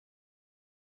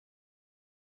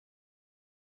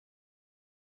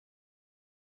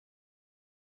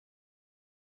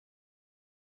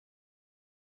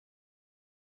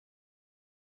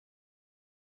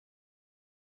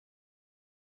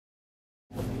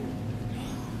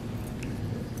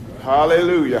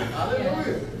Hallelujah.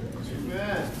 Hallelujah.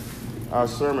 Amen. Our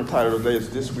sermon title today is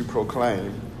This We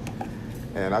Proclaim.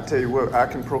 And I tell you what, I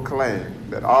can proclaim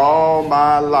that all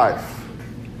my life,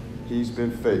 he's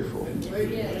been faithful.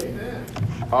 Amen.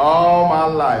 All my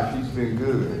life, he's been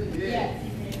good. Yes.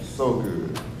 So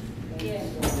good.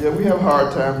 Yes. Yeah, we have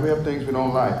hard times. We have things we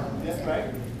don't like. That's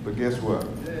right. But guess what?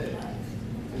 Yeah.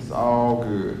 It's all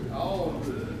good. All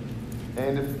good.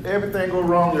 And if everything goes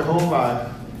wrong your whole life,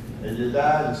 and you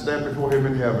die and stand before him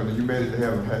in heaven, and you made it to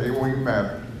heaven, it won't even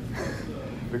matter.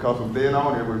 Because from then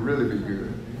on, it would really be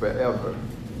good forever.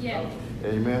 Yes.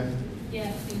 Amen?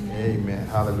 Yes. Amen. Amen.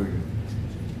 Hallelujah.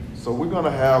 So we're going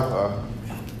to have a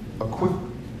quick,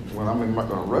 well, I'm not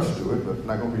going to rush to it, but it's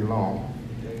not going to be long.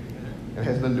 It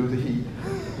has nothing to do with the heat.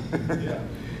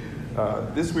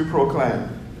 This we proclaim.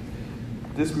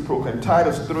 This we proclaim.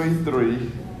 Titus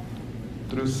 3:3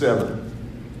 through 7,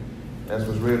 as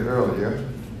was read earlier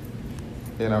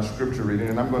in our scripture reading.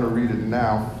 And I'm going to read it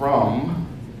now from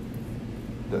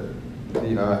the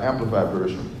Amplified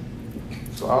Version.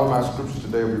 So all my scriptures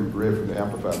today will be read from the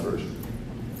Amplified Version.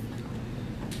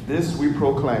 This we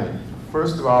proclaim.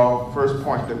 First of all, first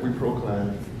point that we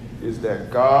proclaim is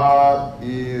that God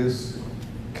is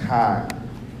kind.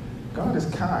 God is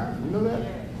kind. You know that?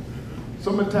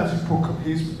 So many times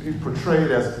he's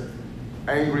portrayed as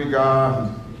angry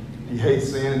God. He hates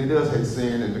sin, and he does hate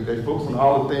sin. And they focus on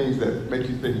all the things that make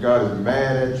you think God is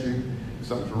mad at you,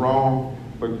 something's wrong.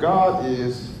 But God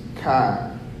is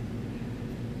kind.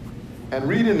 And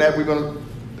reading that, we're going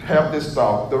to have this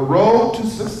thought. The road to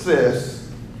success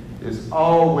is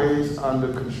always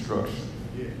under construction.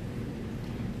 Yeah.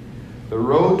 The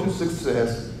road to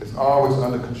success is always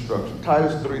under construction.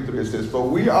 Titus 3:3 says, "For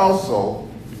we also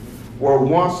were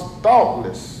once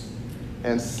thoughtless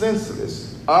and senseless,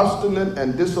 obstinate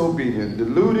and disobedient,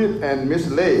 deluded and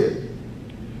misled.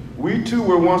 We too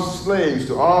were once slaves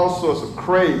to all sorts of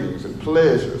cravings and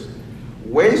pleasures,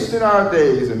 wasting our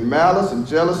days in malice and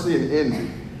jealousy and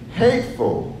envy,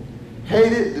 hateful,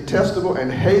 hated, detestable,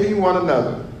 and hating one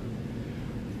another.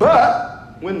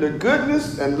 But when the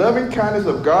goodness and loving kindness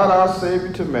of God our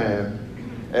Savior to man,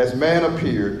 as man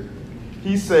appeared,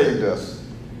 he saved us,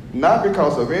 not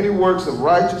because of any works of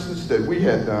righteousness that we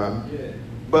had done,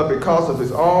 but because of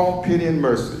his own pity and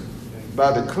mercy,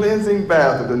 by the cleansing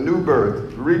bath of the new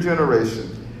birth, regeneration,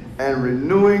 and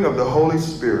renewing of the Holy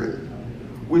Spirit,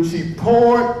 which he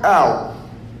poured out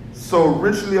so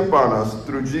richly upon us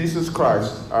through Jesus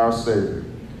Christ our Savior.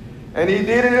 And he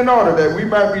did it in order that we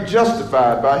might be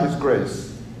justified by his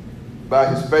grace,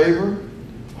 by his favor,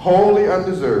 wholly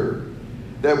undeserved,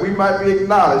 that we might be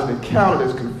acknowledged and counted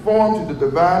as conformed to the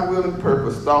divine will and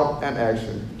purpose, thought, and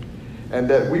action, and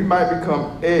that we might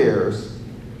become heirs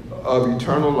of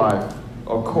eternal life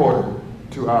according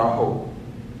to our hope.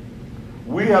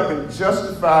 We have been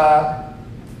justified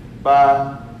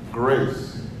by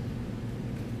grace.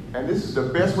 And this is the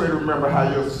best way to remember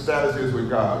how your status is with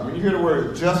God. When you hear the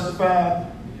word justified,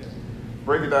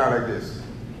 break it down like this.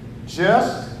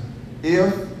 Just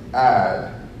if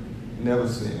I'd never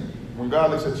sinned. When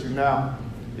God looks at you now,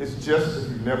 it's just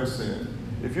if you've never sinned.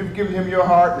 If you've given him your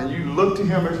heart and you look to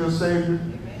him as your Savior,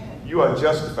 you are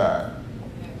justified.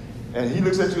 And he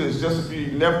looks at you as just if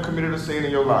you never committed a sin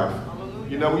in your life.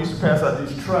 You know, we used to pass out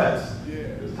these tracts.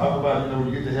 Just talk about, when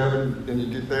you get to heaven, and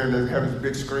you get there and they have this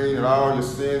big screen and all your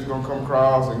sins going to come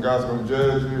across and God's going to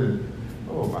judge you. And,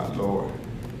 oh, my Lord.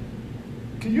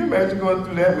 Can you imagine going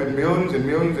through that with millions and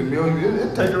millions and millions?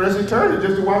 It'd take the rest of eternity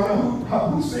just to watch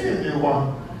who sinned you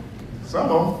one. Some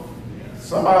of them.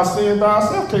 Some of our sins by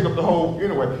ourselves take up the whole,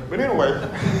 anyway. But anyway.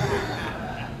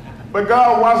 But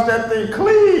God washed that thing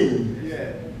clean.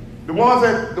 Yeah. The ones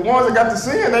that got the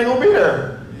sin, they ain't going to be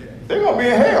there. They're going to be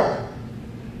in hell.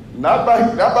 Not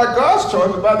by God's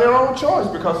choice, but by their own choice,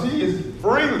 because he is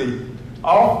freely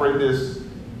offering this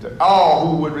to all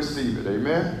who would receive it.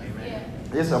 Amen? Amen.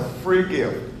 It's a free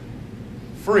gift.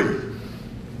 Free.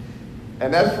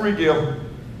 And that free gift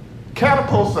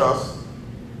catapults us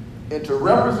into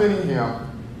representing him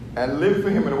and living for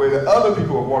him in a way that other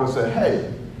people would want to say, hey,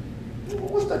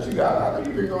 what's that you got? I know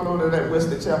you've been going over to that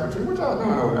Wesley Chapel Tree. What y'all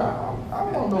doing over there? I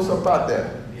want to know something about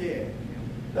that. Yeah.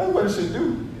 That's what it should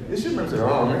do. It shouldn't say,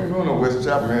 oh, man, ain't going to Wesley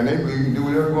Chapel, man. They believe you can do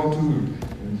whatever you want to and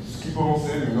just keep on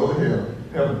sinning and go to hell.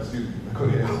 Heaven, excuse me, go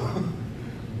to hell.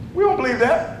 We don't believe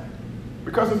that.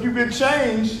 Because if you've been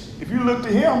changed, if you look to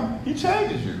him, he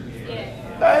changes you. Yes.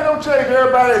 Now, he don't change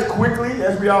everybody as quickly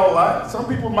as we all like. Some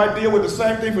people might deal with the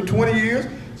same thing for 20 years.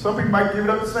 Some people might give it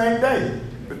up the same day.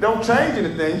 But don't change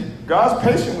anything. God's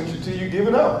patient with you till you give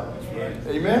it up. Right.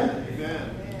 Amen? Amen.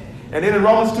 And then in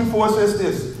Romans 2:4 it says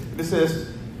this. It says,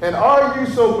 And are you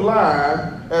so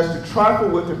blind as to trifle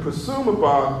with and presume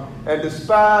upon and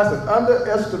despise and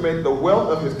underestimate the wealth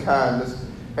of his kindness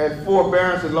and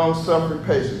forbearance and long-suffering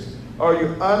patience? Are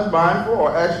you unmindful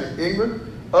or actually ignorant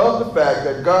of the fact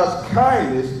that God's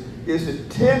kindness is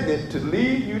intended to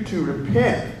lead you to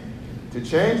repent, to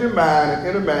change your mind and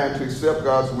inner man to accept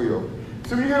God's will?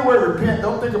 So when you hear the word repent,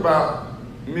 don't think about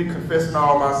me confessing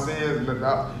all my sins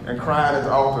and crying at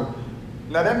the altar.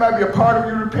 Now that might be a part of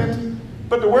you repenting,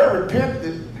 but the word repent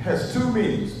has two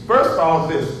meanings. First of all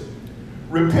is this.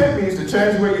 Repent means to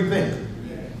change the way you think.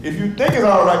 If you think it's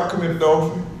all right to commit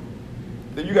adultery,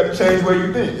 then you got to change the way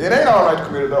you think. It ain't all right to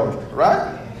commit adultery,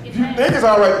 right? If you think it's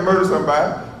all right to murder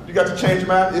somebody, you got to change your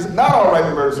mind. It's not all right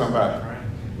to murder somebody.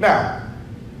 Now,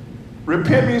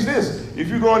 repent means this. If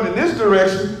you're going in this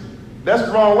direction, that's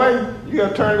the wrong way. You got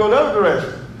to turn and go the other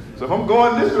direction. So if I'm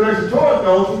going this direction toward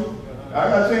adultery, I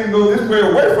got to change and go this way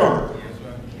away from it.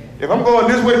 If I'm going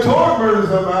this way toward murdering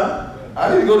somebody,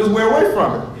 I need to go this way away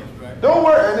from it. Don't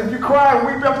worry. And if you cry and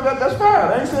weep after that, that's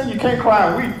fine. I ain't saying you can't cry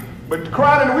and weep. But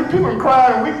crying and weep, people can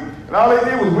cry and weep, and all they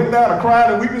did was went down and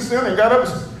cried and weep and sin and got up.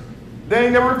 They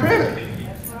ain't never repented.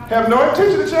 Have no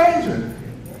intention of changing.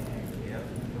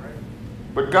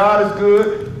 But God is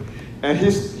good, and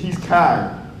He's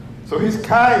kind. So His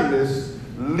kindness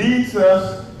leads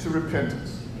us to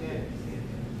repentance.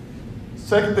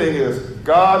 Second thing is,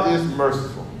 God is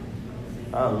merciful.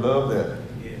 I love that.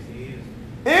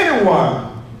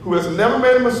 Anyone who has never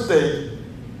made a mistake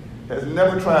has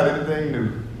never tried anything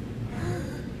new.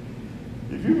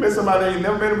 If you met somebody that ain't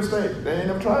never made a mistake, they ain't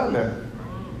never tried that.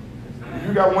 If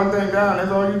you got one thing down,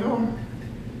 that's all you're doing.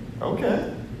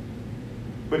 Okay.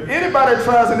 But anybody that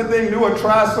tries anything new or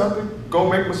tries something, go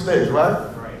make mistakes, right?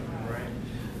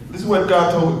 This is what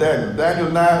God told Daniel.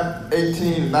 Daniel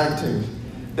 9:18 and 19.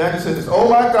 Daniel said this, "Oh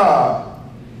my God,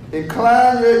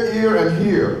 incline your ear and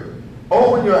hear.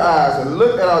 Open your eyes and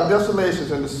look at our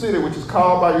desolations in the city which is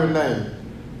called by your name.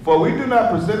 For we do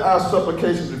not present our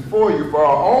supplications before you for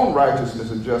our own righteousness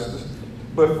and justice,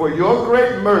 but for your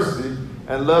great mercy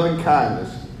and loving kindness.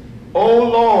 O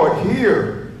Lord,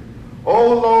 hear.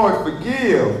 O Lord,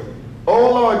 forgive.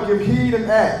 O Lord, give heed and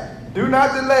act. Do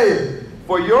not delay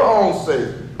for your own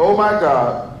sake, O my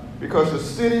God, because the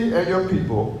city and your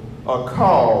people are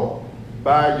called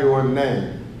by your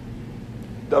name."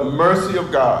 The mercy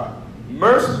of God.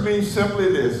 Mercy means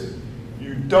simply this: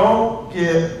 you don't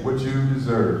get what you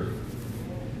deserve.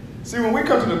 See, when we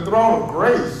come to the throne of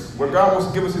grace, where God wants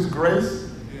to give us His grace,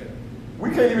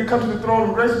 we can't even come to the throne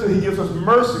of grace until He gives us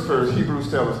mercy first,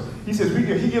 Hebrews tells us. He says He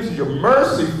gives you your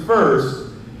mercy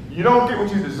first. You don't get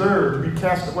what you deserve to be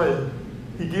cast away.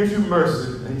 He gives you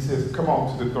mercy, and He says, come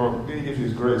on to the throne. Then He gives you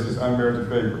His grace, His unmerited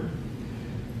favor.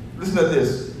 Listen to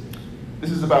this.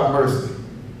 This is about mercy.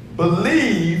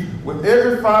 Believe with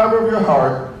every fiber of your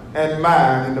heart and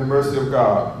mind in the mercy of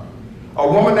God. A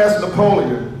woman asked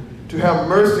Napoleon to have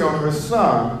mercy on her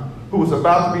son who was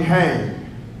about to be hanged.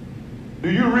 "Do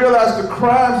you realize the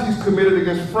crimes he's committed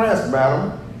against France,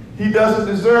 madam? He doesn't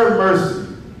deserve mercy,"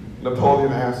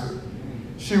 Napoleon answered.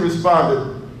 She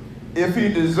responded, "If he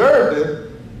deserved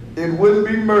it, it wouldn't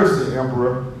be mercy,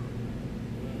 Emperor."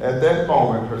 At that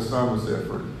moment, her son was set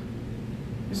free.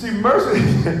 You see, mercy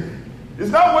is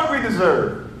not what we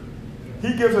deserve.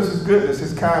 He gives us His goodness,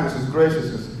 His kindness, His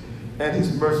graciousness, and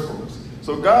His mercifulness.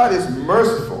 So God is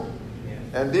merciful,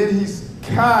 and then He's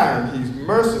kind, He's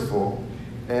merciful,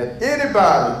 and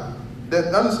anybody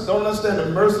that don't understand the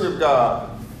mercy of God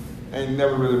ain't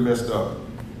never really messed up.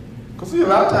 Because see, a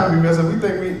lot of times we mess up, we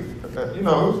think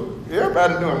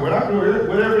everybody's doing what I'm doing,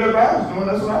 whatever everybody was doing,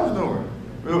 that's what I was doing.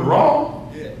 It was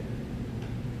wrong. Yeah.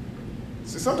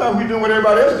 See, sometimes we doing what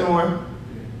everybody else is doing,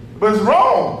 but it's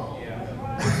wrong. Yeah.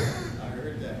 I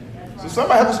heard that. So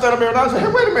somebody has to stand up there and say, "Hey,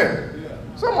 wait a minute.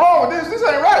 Something wrong with this. This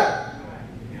ain't right."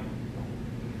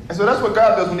 And so that's what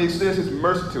God does when He extends His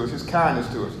mercy to us, His kindness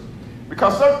to us.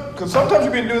 Because sometimes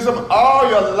you've been doing something all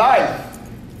your life,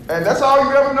 and that's all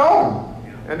you've ever known.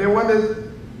 And then one day,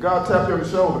 God tapped you on the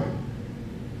shoulder.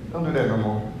 "Don't do that no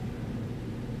more."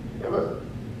 Yeah, but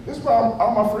this is why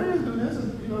all my friends do this.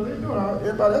 And, they're doing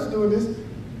everybody else doing this.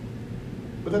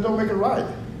 But that don't make it right.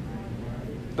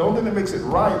 The only thing that makes it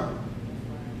right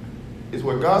is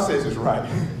what God says is right.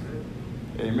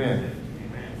 Amen.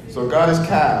 So God is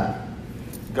kind.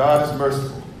 God is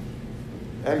merciful.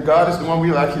 And God is the one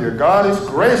we like here. God is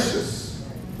gracious.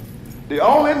 The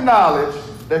only knowledge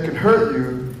that can hurt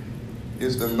you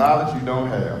is the knowledge you don't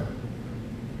have.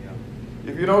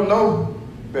 If you don't know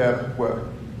better, well,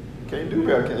 can't do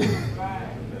better, can you?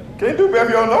 Can't do better if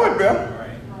you don't know it better.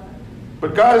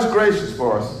 But God is gracious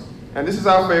for us. And this is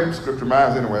our favorite scripture,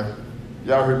 mine anyway.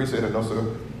 Y'all heard me say that, no, sir.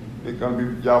 It's going to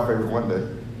be y'all favorite one day.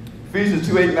 Ephesians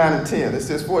 2, 8, 9, and 10. It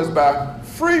says, for it's by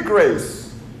free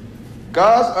grace,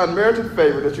 God's unmerited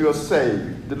favor, that you are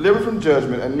saved, delivered from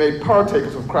judgment, and made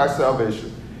partakers of Christ's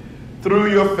salvation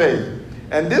through your faith.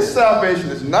 And this salvation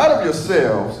is not of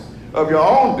yourselves, of your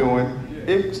own doing.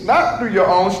 It's not through your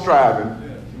own striving,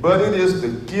 but it is the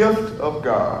gift of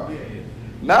God.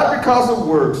 Not because of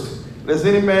works, lest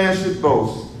any man should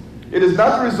boast. It is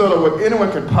not the result of what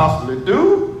anyone can possibly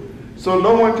do, so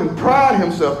no one can pride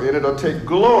himself in it or take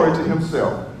glory to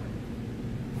himself.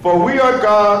 For we are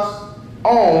God's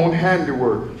own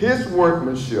handiwork, his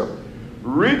workmanship,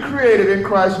 recreated in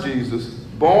Christ Jesus,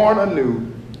 born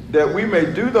anew, that we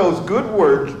may do those good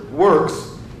works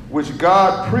which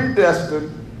God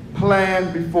predestined,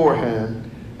 planned beforehand,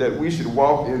 that we should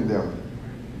walk in them.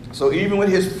 So even with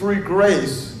his free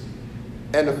grace,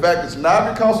 and the fact it's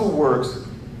not because of works,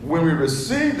 when we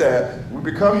receive that, we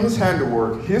become his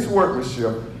handiwork, his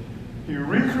workmanship. He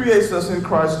recreates us in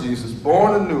Christ Jesus,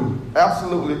 born anew,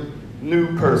 absolutely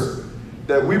new person,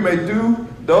 that we may do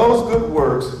those good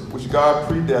works which God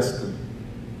predestined,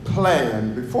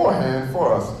 planned beforehand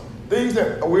for us. Things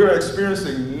that we are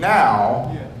experiencing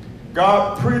now,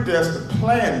 God predestined,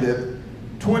 planned it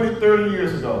 20, 30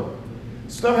 years ago.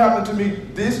 Stuff happened to me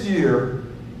this year.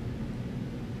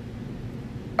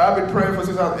 I've been praying for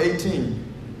since I was 18.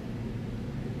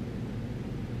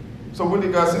 So when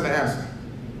did God send the answer?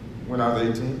 When I was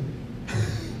 18.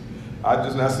 I'm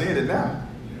just not seeing it now.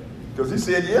 Because he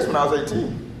said yes when I was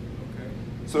 18.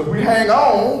 So if we hang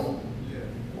on,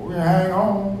 we hang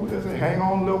on, we just say hang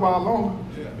on a little while longer.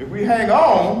 If we hang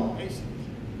on,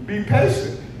 be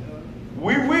patient,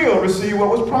 we will receive what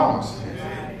was promised.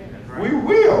 We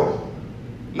will.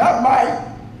 Not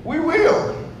might, we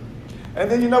will.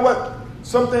 And then you know what?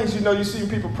 Some things, you see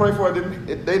people pray for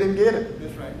it, they didn't get it.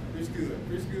 That's right. It's good.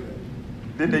 It's good.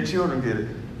 Did their children get it?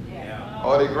 Yeah.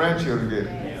 Or their grandchildren get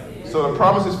it? So the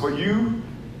promise is for you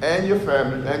and your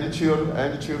family and your children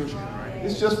and your children's children.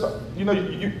 It's just,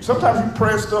 sometimes you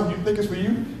pray stuff, you think it's for you,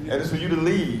 and it's for you to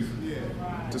leave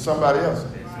to somebody else.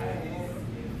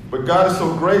 But God is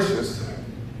so gracious,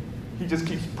 he just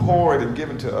keeps pouring and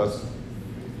giving to us.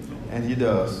 And he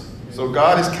does. So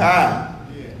God is kind.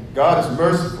 God is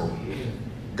merciful.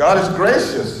 God is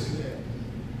gracious.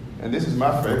 And this is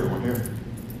my favorite one here.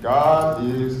 God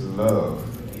is love.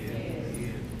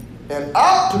 An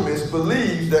optimist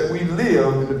believes that we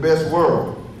live in the best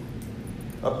world.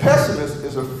 A pessimist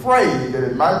is afraid that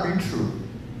it might be true.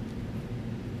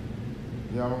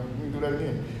 Y'all, we can do that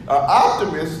again. An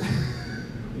optimist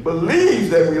believes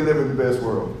that we live in the best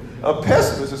world. A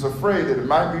pessimist is afraid that it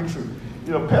might be true.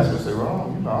 Pessimists say, well,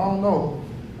 I don't know.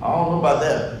 I don't know about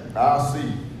that. I'll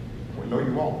see. Well, no,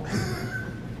 you won't.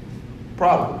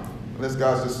 Probably. Unless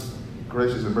God's just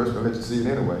gracious and merciful and let you see it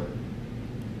anyway.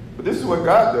 But this is what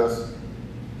God does.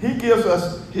 He gives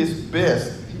us his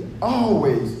best. He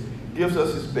always gives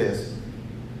us his best.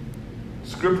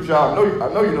 Scriptures, y'all,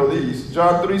 I know you know these.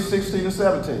 John 3, 16 and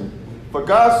 17. For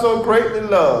God so greatly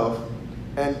loved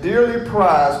and dearly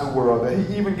prized the world that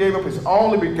he even gave up his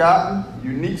only begotten,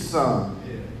 unique Son,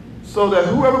 so that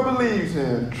whoever believes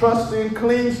in, trusts in,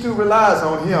 clings to, relies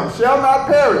on him, shall not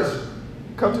perish,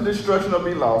 come to destruction or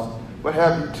be lost, but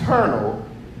have eternal,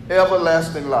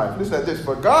 everlasting life. Listen to this.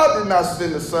 For God did not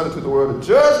send the Son into the world to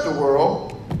judge the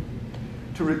world,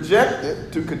 to reject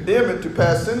it, to condemn it, to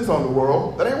pass sentence on the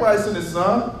world. That ain't why he sent his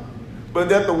Son. But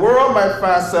that the world might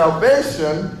find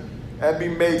salvation and be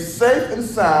made safe and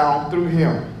sound through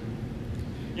him.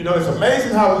 It's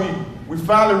amazing how we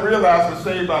finally realize we're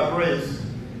saved by grace.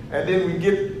 And then we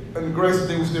get in the grace and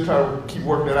then we still try to keep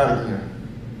working it out again.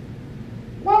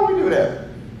 Why do we do that?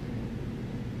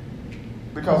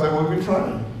 Because that's what we're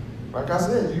trying. Like I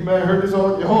said, you may have heard this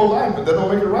all your whole life, but that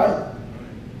don't make it right.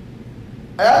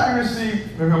 After you receive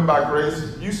him by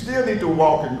grace, you still need to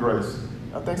walk in grace.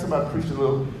 I think somebody preached a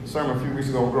little sermon a few weeks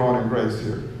ago on growing in grace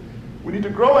here. We need to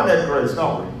grow in that grace,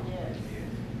 don't we? Yes.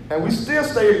 And we still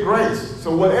stay in grace.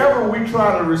 So whatever we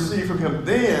try to receive from him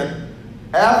then,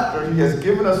 after he has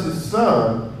given us his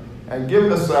Son and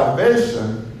given us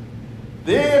salvation,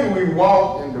 then we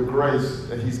walk in the grace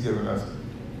that he's given us.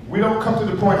 We don't come to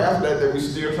the point after that we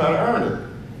still try to earn it.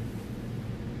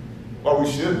 Or we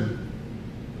shouldn't.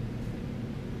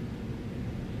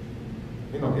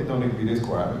 It don't need to be this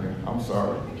quiet in here. I'm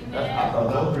sorry. I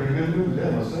thought that was pretty good news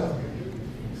there myself.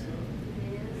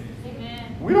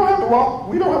 We don't have to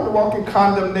walk in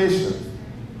condemnation.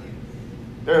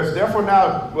 There's therefore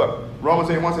now, look, Romans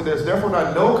 8:1 said, there's therefore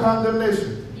now no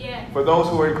condemnation for those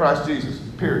who are in Christ Jesus,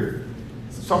 period.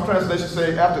 Some translations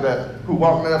say after that, who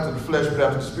walk not after the flesh but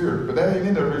after the Spirit. But that ain't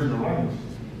in the original Romans.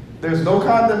 There's no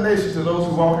condemnation to those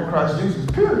who walk in Christ Jesus,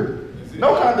 period.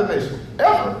 No condemnation,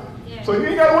 ever. Yeah. So you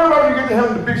ain't got to worry about when you get to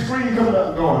heaven, the big screen coming up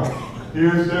and going,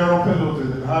 here's Daryl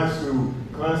Pendleton in high school,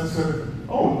 class of 7.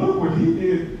 Oh, look what he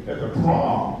did at the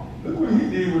prom. Look what he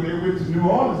did when they went to New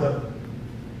Orleans.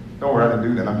 Don't worry, I didn't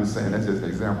do that. I'm just saying, that's just an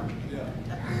example.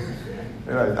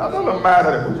 I don't know mad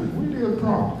at it. What you did at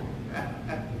prom?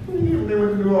 What you did when they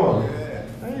went to New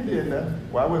Orleans? I ain't did that.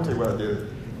 Well, I will tell you what I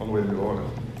did on the way to New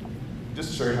Orleans.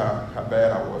 Just to show you how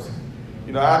bad I was.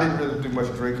 You know, I didn't really do much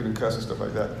drinking and cussing, stuff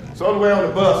like that. So on the way on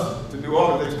the bus to New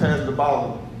Orleans, they was passing the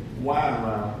bottle of wine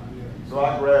around. So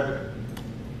I grabbed it.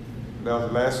 That was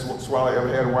the last swallow I ever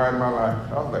had of wine in my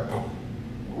life. I was like, oh,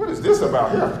 what is this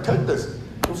about here? Take this.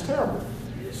 It was terrible.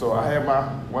 So I had my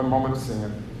one moment of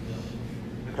sin.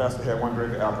 The pastor had one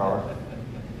drink of alcohol.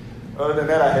 Other than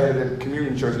that, I had it at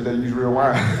communion churches that use real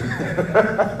wine.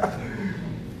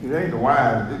 It ain't the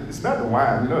wine. It's not the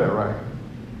wine. You know that, right?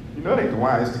 You know it ain't the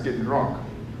wine. It's to get drunk.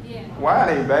 Yeah. Wine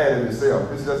ain't bad in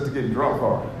itself. It's just to get drunk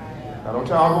for. Now, don't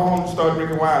y'all go home and start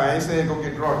drinking wine. I ain't saying go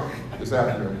get drunk this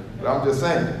afternoon. But I'm just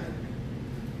saying.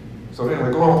 So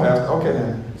anyway, go on, Pastor. Okay,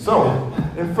 then. So,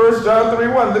 in 1 John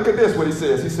 3:1, look at this, what he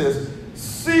says. He says,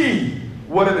 see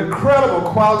what an incredible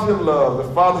quality of love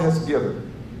the Father has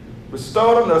given,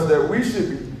 bestowed on us that we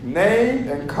should be named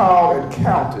and called and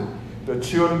counted the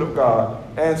children of God.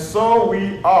 And so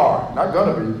we are. Not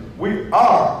going to be. We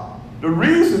are. The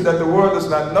reason that the world does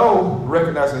not know,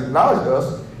 recognize, and acknowledge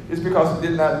us is because it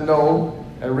did not know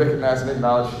and recognize and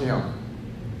acknowledge him.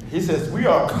 He says we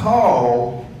are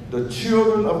called the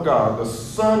children of God, the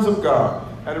sons of God.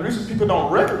 And the reason people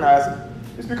don't recognize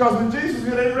it is because when Jesus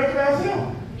did, they didn't recognize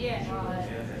him. Yeah.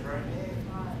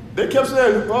 They kept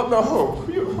saying, well, no,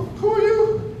 who are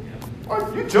you?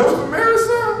 Are you Joseph and Mary's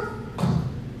son?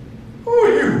 Who are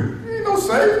you? You ain't no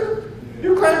Savior.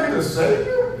 You claim to be the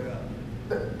Savior?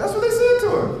 That's what they said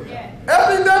to him. Yeah.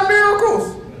 After he done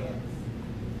miracles.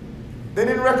 They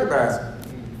didn't recognize it.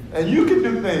 And you can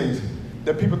do things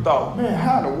that people thought, man,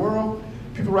 how in the world?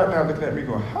 People right now looking at me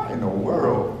going, how in the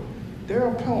world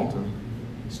Daryl Pendleton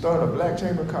started a black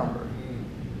chamber of commerce?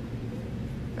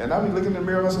 And I be looking in the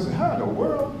mirror and I say, how in the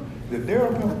world did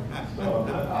Daryl Pendleton start?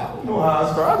 I don't know how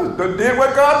I started. I just did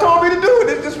what God told me to do, and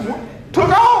it just took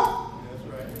off. That's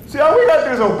right. See, all we got to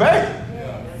do is obey.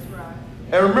 Yeah. That's right.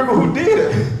 And remember who did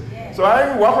it. Yeah. So I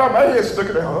ain't walk around my head stuck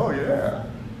in there, oh yeah.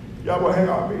 Y'all want to hang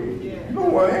out with me? Yeah. You know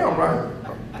who I am, right?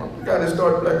 I'm the guy that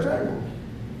started Black Chamber.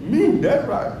 Me, that's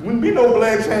right. Wouldn't be no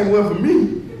Black Chamber went for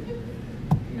me.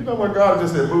 You know what God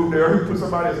just said, move there. He put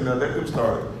somebody else in there, let them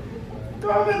start it.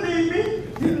 God didn't need me.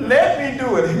 He let me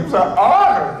do it. It was an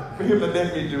honor for him to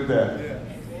let me do that.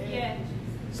 Yeah.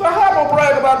 So how am I gonna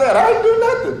brag about that? I didn't do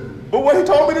nothing but what he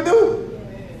told me to do.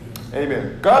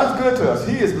 Amen. God is good to us.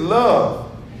 He is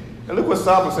love. And look what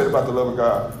Solomon said about the love of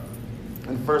God.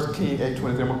 In 1 Kings 8:23,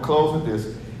 I'm going to close with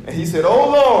this. And he said,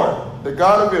 O Lord, the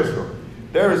God of Israel,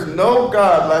 there is no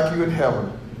God like you in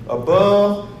heaven,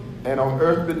 above and on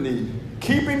earth beneath,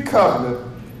 keeping covenant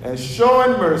and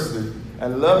showing mercy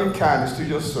and loving kindness to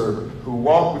your servant who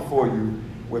walk before you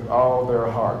with all their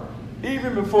heart.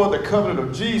 Even before the covenant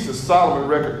of Jesus, Solomon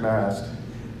recognized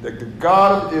that the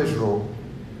God of Israel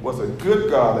was a good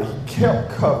God, that he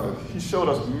kept covenant. He showed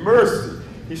us mercy.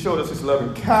 He showed us his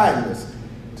loving kindness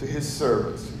to his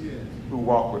servants who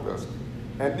walk with us.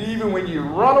 And even when you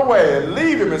run away and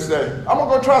leave him and say, I'm going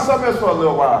to go try something else for a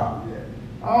little while.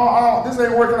 This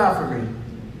ain't working out for me.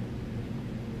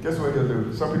 Guess what he'll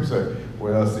do? Some people say,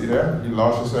 well, see there, you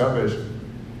lost your salvation.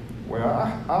 Well,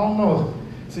 I don't know.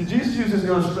 See, Jesus used this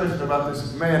illustration about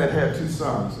this man that had 2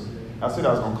 sons. I said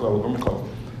I was going to close. I'm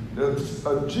going to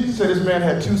close. Jesus said this man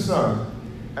had 2 sons.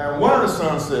 And one of the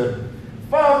sons said,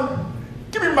 Father,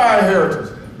 give me my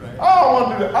inheritance. I don't want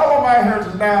to do that. I want my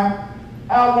inheritance now.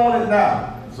 I want it now.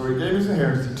 So he gave his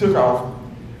inheritance. He took off,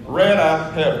 ran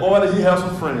out, he had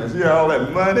some friends. He had all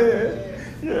that money.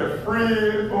 He had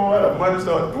friends, boy. The money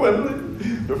started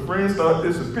dwindling. The friends started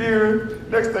disappearing.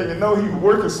 Next thing you know, he was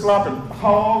working, slopping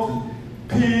hogs and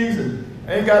pigs and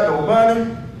ain't got no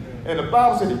money. And the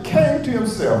Bible said he came to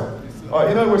himself. Or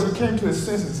in other words, he came to his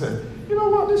senses and said, you know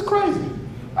what, this is crazy.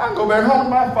 I can go back home to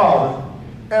my father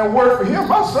and work for him.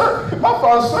 My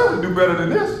father's servant do better than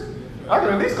this. I can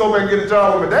at least go back and get a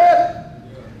job with my dad.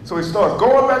 So he starts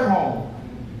going back home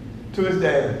to his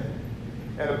daddy.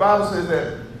 And the Bible says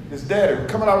that his daddy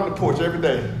coming out on the porch every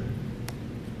day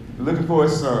looking for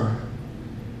his son.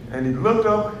 And he looked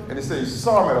up and he said he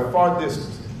saw him at a far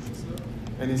distance.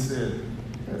 And he said,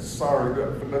 sorry,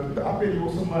 for nothing. I bet you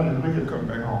want some money to make him come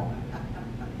back home.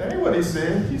 That ain't what he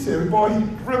said. He said, boy, he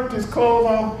ripped his clothes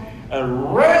off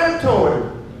and ran toward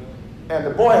him. And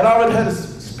the boy had already had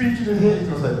his speech in his head. He's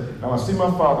going to say, now I see my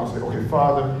father. He'll say, okay,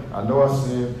 Father, I know I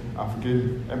sinned. I forgive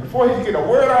you. And before he could get a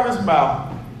word out of his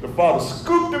mouth, the father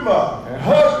scooped him up and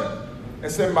hugged him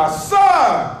and said, my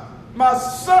son, my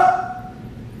son.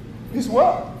 He's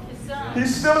what? His son.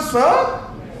 He's still a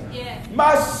son? Yeah.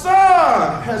 My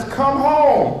son has come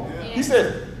home. Yeah. He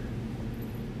said,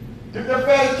 did that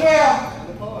fatty cow?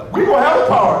 We're going to have a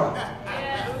party.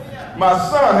 Yeah. My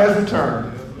son has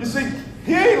returned. You see,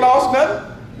 he ain't lost nothing.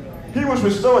 He was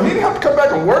restored. He didn't have to come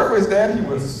back and work for his dad. He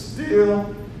was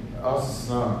still a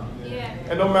son. Yeah.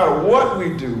 And no matter what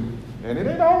we do, and it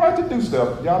ain't all right to do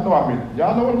stuff. Y'all know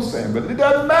y'all know what I'm saying. But it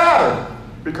doesn't matter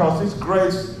because his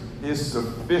grace is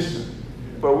sufficient.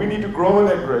 But we need to grow in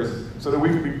that grace so that we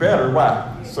can be better.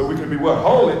 Why? So we can be what?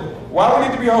 Holy. Why do we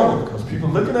need to be holy? Because people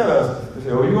looking at us, they say,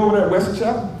 oh, you over there at Western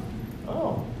Chapel?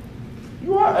 Oh,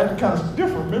 you are acting kind of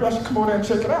different. Maybe I should come over there and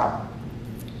check it out.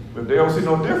 But they don't see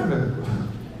no different.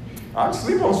 I can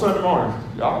sleep on Sunday morning.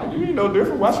 Y'all, you ain't no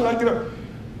different. Why should I get up?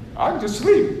 I can just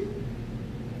sleep.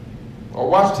 Or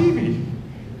watch TV.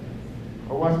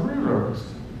 Or watch reruns.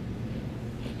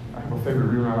 I have a favorite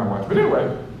rerun I watch. But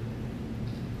anyway,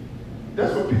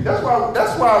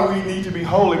 that's why we need to be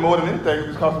holy more than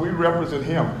anything, because we represent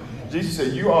him. Jesus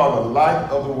said, you are the light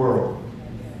of the world.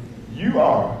 You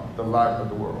are the light of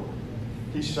the world.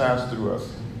 He shines through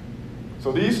us.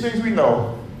 So these things we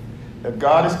know, that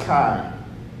God is kind,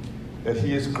 that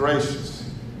he is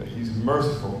gracious, that he's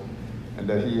merciful, and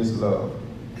that he is love.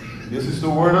 This is the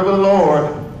word of the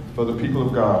Lord for the people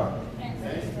of God.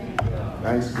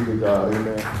 Thanks be to God.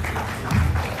 Amen.